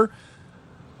them better,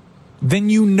 then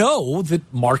you know that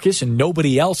Marcus and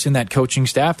nobody else in that coaching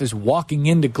staff is walking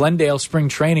into Glendale spring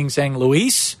training saying,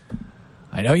 Luis,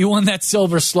 I know you won that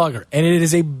Silver Slugger, and it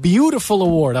is a beautiful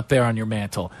award up there on your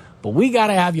mantle, but we got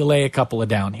to have you lay a couple of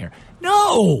down here.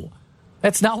 No,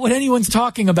 that's not what anyone's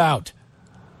talking about.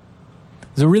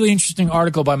 There's a really interesting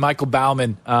article by Michael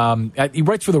Bauman. He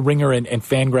writes for The Ringer and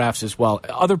Fangraphs as well.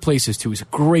 Other places, too. He's a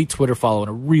great Twitter follower and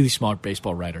a really smart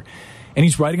baseball writer. And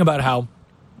he's writing about how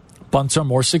bunts are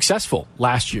more successful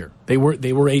last year. They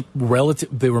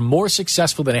were more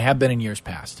successful than they have been in years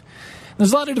past.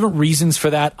 There's a lot of different reasons for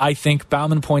that, I think.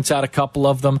 Bauman points out a couple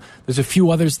of them. There's a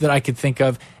few others that I could think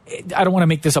of. I don't want to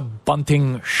make this a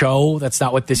bunting show. That's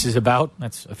not what this is about.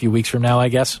 That's a few weeks from now, I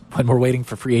guess, when we're waiting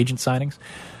for free agent signings.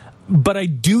 But I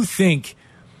do think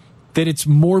that it's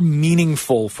more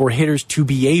meaningful for hitters to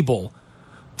be able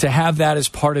to have that as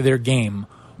part of their game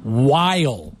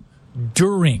while,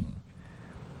 during,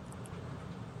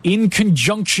 in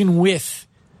conjunction with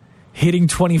hitting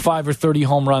 25 or 30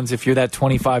 home runs if you're that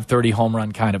 25, 30 home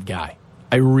run kind of guy.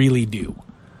 I really do.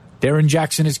 Darren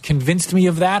Jackson has convinced me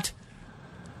of that.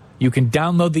 You can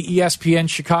download the ESPN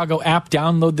Chicago app,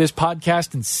 download this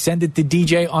podcast, and send it to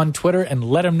DJ on Twitter and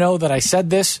let him know that I said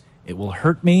this. It will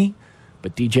hurt me,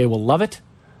 but DJ will love it,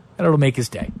 and it'll make his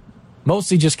day.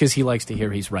 Mostly just because he likes to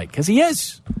hear he's right, because he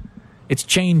is. It's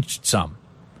changed some.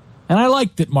 And I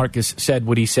like that Marcus said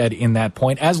what he said in that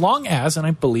point, as long as, and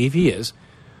I believe he is,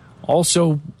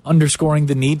 also underscoring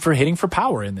the need for hitting for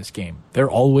power in this game. There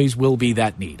always will be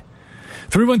that need.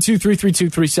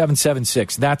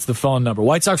 312-332-3776. That's the phone number.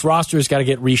 White Sox roster has got to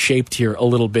get reshaped here a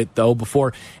little bit, though,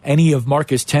 before any of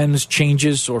Marcus Thames'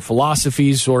 changes or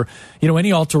philosophies or,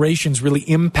 any alterations really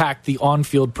impact the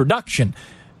on-field production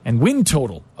and win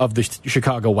total of the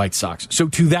Chicago White Sox. So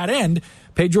to that end,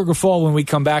 Pedro Grifol, when we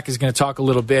come back, is going to talk a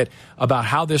little bit about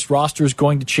how this roster is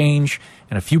going to change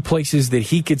and a few places that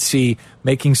he could see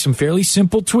making some fairly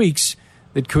simple tweaks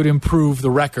that could improve the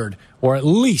record, or at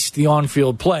least the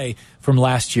on-field play from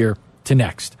last year to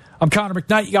next. I'm Connor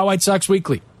McKnight. You got White Sox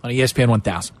Weekly on ESPN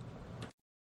 1000.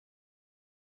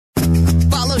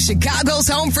 Follow Chicago's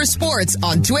Home for Sports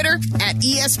on Twitter at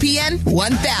ESPN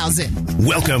 1000.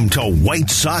 Welcome to White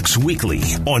Sox Weekly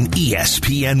on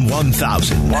ESPN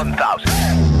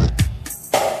 1000.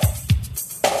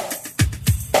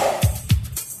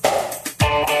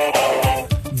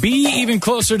 Be even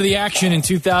closer to the action in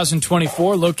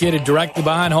 2024. Located directly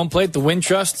behind home plate, the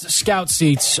Wintrust Scout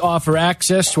Seats offer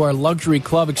access to our luxury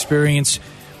club experience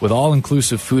with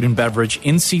all-inclusive food and beverage,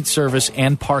 in-seat service,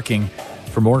 and parking.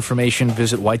 For more information,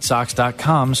 visit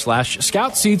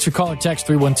whitesox.com/Scout Seats or call or text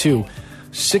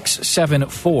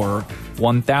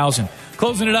 312-674-1000.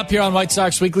 Closing it up here on White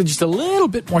Sox Weekly, just a little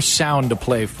bit more sound to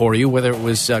play for you, whether it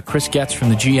was Chris Getz from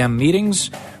the GM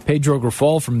meetings, Pedro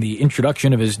Grifol from the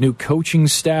introduction of his new coaching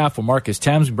staff, or Marcus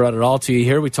Thames. We brought it all to you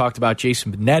here. We talked about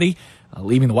Jason Benetti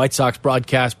leaving the White Sox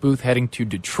broadcast booth, heading to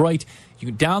Detroit. You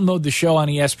can download the show on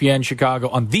ESPN Chicago,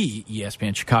 on the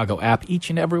ESPN Chicago app. Each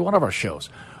and every one of our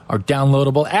shows are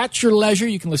downloadable at your leisure.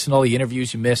 You can listen to all the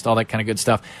interviews you missed, all that kind of good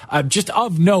stuff. Just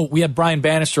of note, we had Brian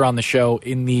Bannister on the show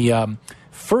in the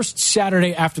first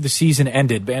Saturday after the season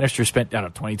ended. Bannister spent,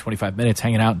 20, 25 minutes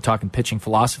hanging out and talking pitching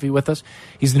philosophy with us.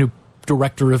 He's the new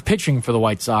director of pitching for the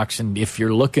White Sox, and if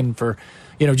you're looking for,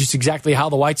 just exactly how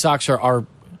the White Sox are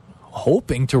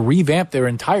hoping to revamp their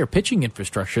entire pitching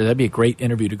infrastructure, that'd be a great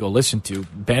interview to go listen to.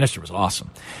 Bannister was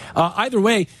awesome. Either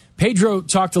way, Pedro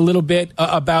talked a little bit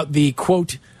about the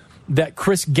quote that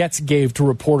Chris Getz gave to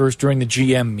reporters during the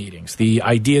GM meetings. The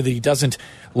idea that he doesn't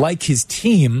like his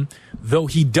team, though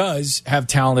he does have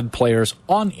talented players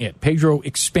on it. Pedro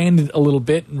expanded a little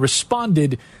bit and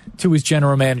responded to his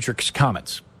general manager's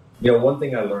comments. One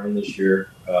thing I learned this year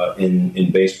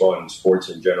in baseball and sports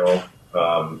in general,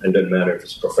 and it doesn't matter if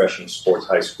it's professional sports,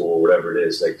 high school, whatever it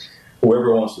is, like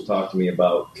whoever wants to talk to me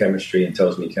about chemistry and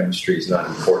tells me chemistry is not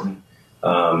important,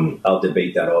 I'll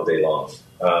debate that all day long.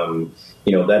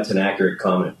 That's an accurate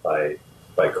comment by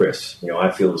Chris. I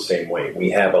feel the same way.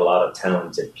 We have a lot of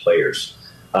talented players.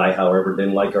 I, however,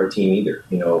 didn't like our team either.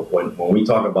 When we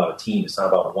talk about a team, it's not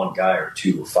about one guy or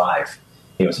two or five.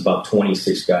 It's about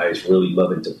 26 guys really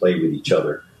loving to play with each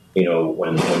other,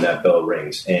 when that bell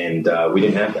rings. And we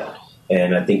didn't have that.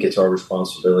 And I think it's our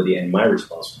responsibility and my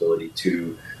responsibility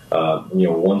to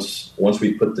Once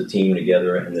we put the team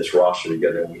together and this roster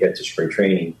together and we head to spring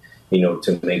training,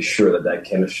 to make sure that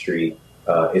chemistry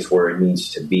is where it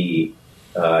needs to be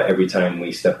every time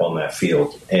we step on that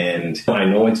field. And I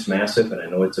know it's massive, and I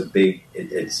know it's a big.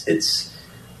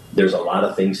 There's a lot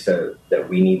of things that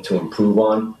we need to improve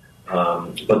on,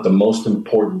 but the most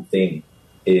important thing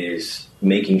is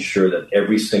making sure that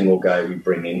every single guy we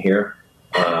bring in here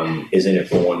is in it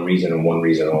for one reason and one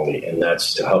reason only, and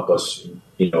that's to help us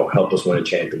win a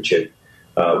championship,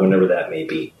 whenever that may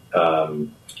be.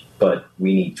 But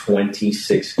we need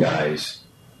 26 guys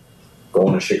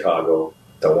going to Chicago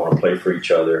that want to play for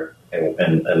each other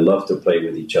and love to play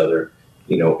with each other,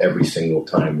 every single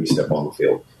time we step on the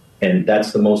field. And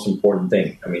that's the most important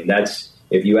thing. I mean,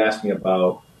 if you ask me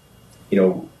about,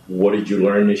 what did you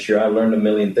learn this year? I learned a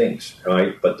million things,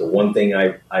 right? But the one thing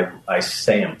I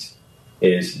stamped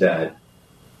is that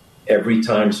every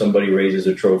time somebody raises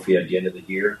a trophy at the end of the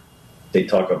year, they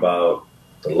talk about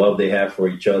the love they have for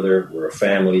each other. We're a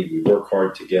family. We work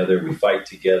hard together. We fight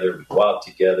together. We go out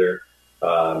together.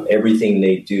 Everything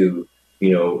they do,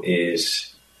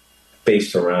 is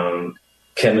based around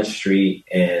chemistry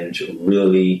and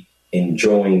really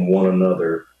enjoying one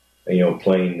another,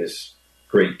 playing this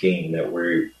great game that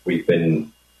we've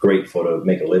been grateful to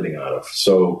make a living out of.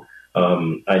 So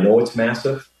I know it's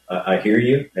massive. I hear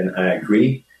you and I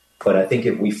agree. But I think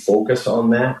if we focus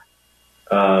on that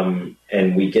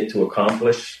and we get to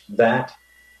accomplish that,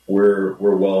 we're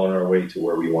well on our way to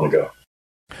where we want to go.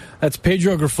 That's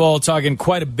Pedro Grifol talking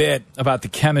quite a bit about the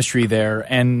chemistry there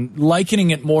and likening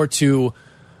that more to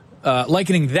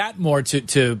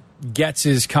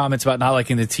Getz's comments about not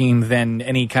liking the team than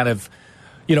any kind of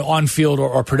on-field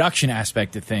or production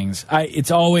aspect of things.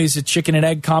 It's always a chicken and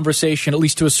egg conversation, at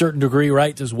least to a certain degree,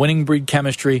 right? Does winning breed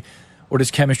chemistry, or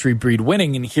does chemistry breed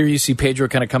winning? And here you see Pedro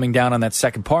kind of coming down on that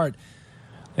second part.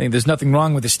 I think there's nothing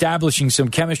wrong with establishing some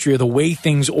chemistry or the way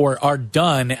things are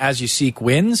done as you seek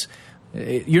wins.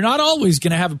 You're not always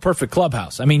going to have a perfect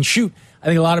clubhouse. I mean, shoot, I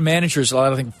think a lot of managers,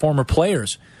 former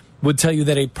players would tell you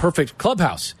that a perfect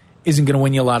clubhouse isn't going to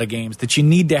win you a lot of games, that you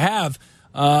need to have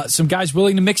some guys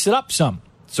willing to mix it up some.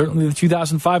 Certainly the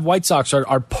 2005 White Sox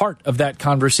are part of that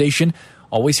conversation,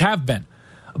 always have been.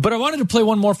 But I wanted to play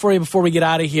one more for you before we get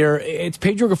out of here. It's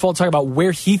Pedro Grifol talking about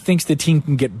where he thinks the team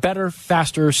can get better,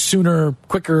 faster, sooner,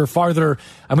 quicker, farther.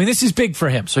 I mean, this is big for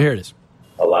him, so here it is.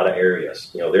 A lot of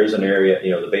areas. There's an area,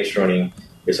 the base running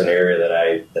is an area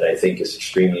that I think is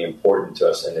extremely important to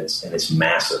us, and it's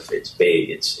massive. It's big.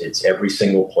 It's every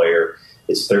single player.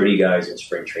 It's 30 guys in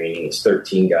spring training. It's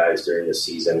 13 guys during the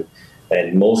season.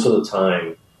 And most of the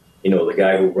time, the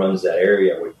guy who runs that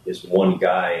area is one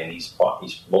guy, and he's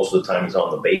most of the time he's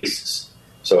on the bases.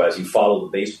 So as you follow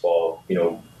the baseball,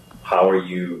 how are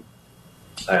you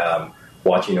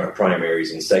watching our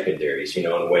primaries and secondaries?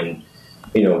 And when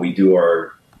we do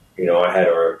our, I had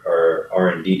our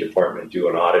R&D department do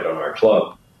an audit on our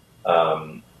club,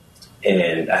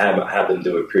 and I have them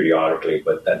do it periodically.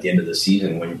 But at the end of the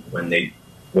season, when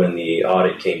the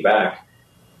audit came back,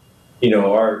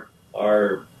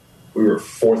 we were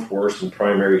fourth worst in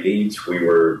primary leads. We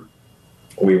were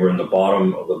in the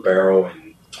bottom of the barrel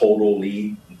in total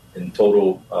lead, in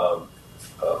total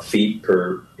feet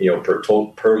per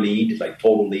lead, like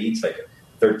total leads, like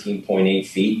 13.8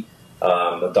 feet.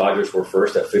 The Dodgers were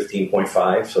first at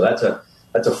 15.5, so that's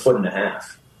a foot and a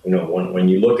half. When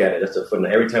you look at it, that's a foot. And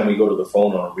every time we go to the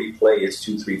phone on a replay, it's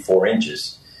 2, 3, 4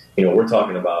 inches. We're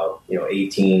talking about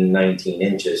 18, 19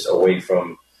 inches away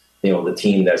from the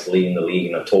team that's leading the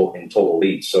league in total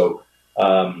lead. So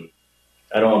I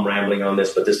know I'm rambling on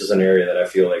this, but this is an area that I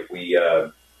feel like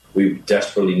we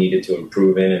desperately needed to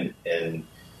improve in, and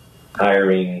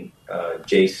hiring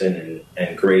Jason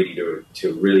and Grady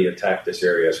to really attack this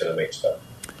area is going to make us better.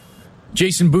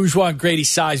 Jason Bourgeois and Grady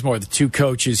Sizemore, the two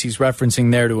coaches he's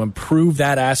referencing there to improve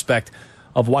that aspect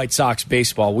of White Sox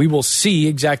baseball. We will see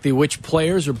exactly which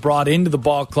players are brought into the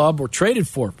ball club or traded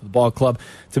for the ball club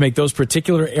to make those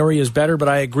particular areas better. But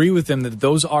I agree with him that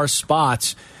those are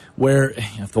spots where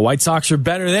if the White Sox are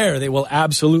better there, they will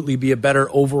absolutely be a better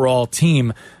overall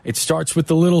team. It starts with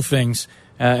the little things,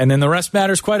 and then the rest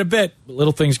matters quite a bit. But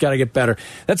little things got to get better.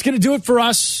 That's going to do it for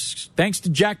us. Thanks to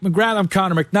Jack McGrath. I'm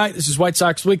Connor McKnight. This is White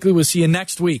Sox Weekly. We'll see you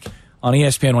next week on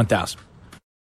ESPN 1000.